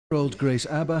Old Grace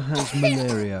Abba has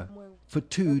malaria. For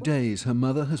 2 days, her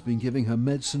mother has been giving her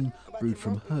medicine brewed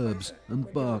from herbs and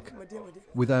bark.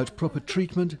 Without proper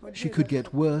treatment, she could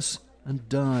get worse and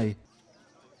die.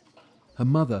 Her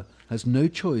mother has no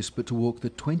choice but to walk the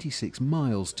 26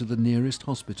 miles to the nearest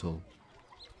hospital.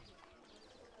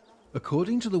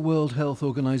 According to the World Health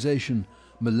Organization,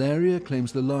 malaria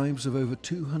claims the lives of over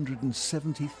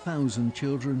 270,000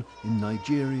 children in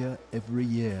Nigeria every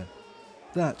year.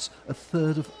 That's a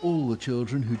third of all the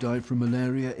children who died from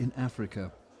malaria in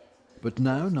Africa. But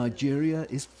now Nigeria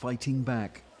is fighting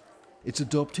back. It's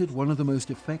adopted one of the most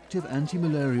effective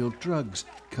anti-malarial drugs,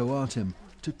 Coartem,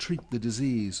 to treat the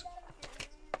disease.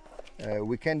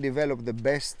 We can develop the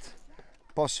best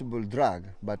possible drug,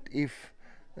 but if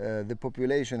the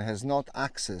population has not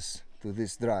access to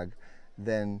this drug,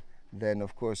 then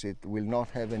of course it will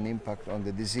not have an impact on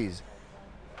the disease.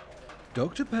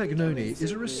 Dr. Pagnoni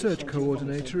is a research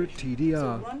coordinator at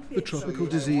TDR, the Tropical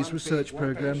Disease Research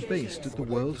Programme based at the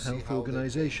World Health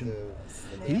Organization.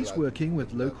 He's working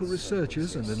with local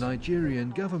researchers and the Nigerian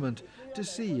government to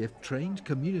see if trained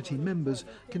community members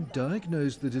can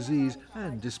diagnose the disease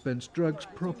and dispense drugs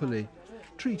properly,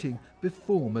 treating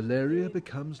before malaria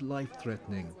becomes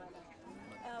life-threatening.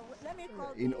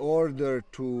 In order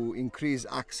to increase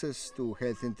access to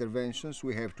health interventions,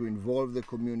 we have to involve the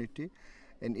community.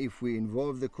 And if we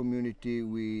involve the community,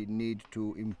 we need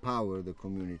to empower the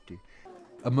community.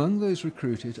 Among those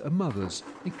recruited are mothers,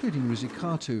 including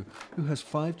Rizikatu, who has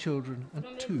 5 children and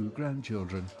 2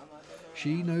 grandchildren.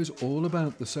 She knows all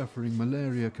about the suffering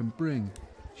malaria can bring.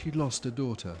 She lost a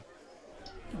daughter.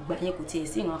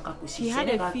 She had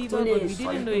a fever, but we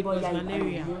didn't know it was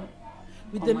malaria.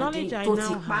 With the knowledge I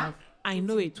now have, I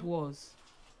know it was.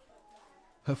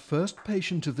 Her first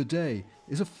patient of the day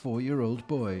is a 4-year-old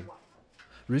boy.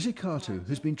 Rizikatu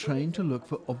has been trained to look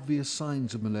for obvious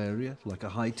signs of malaria, like a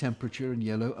high temperature and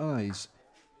yellow eyes.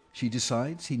 She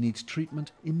decides he needs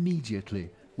treatment immediately,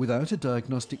 without a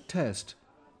diagnostic test.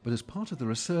 But as part of the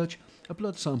research, a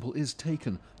blood sample is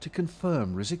taken to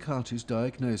confirm Rizikatu's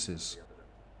diagnosis.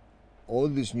 All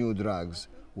these new drugs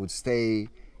would stay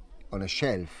on a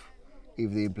shelf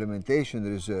if the implementation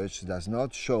research does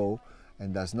not show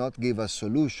and does not give us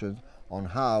solutions on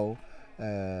how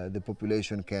the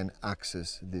population can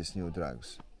access these new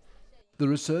drugs. The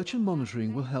research and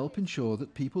monitoring will help ensure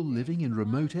that people living in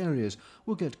remote areas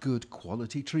will get good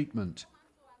quality treatment.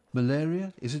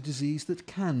 Malaria is a disease that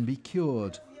can be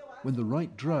cured when the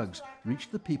right drugs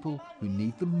reach the people who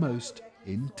need them most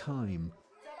in time.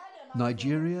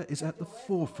 Nigeria is at the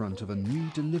forefront of a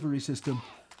new delivery system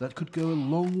that could go a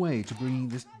long way to bringing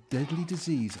this deadly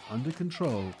disease under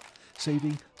control,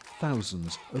 saving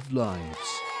thousands of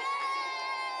lives.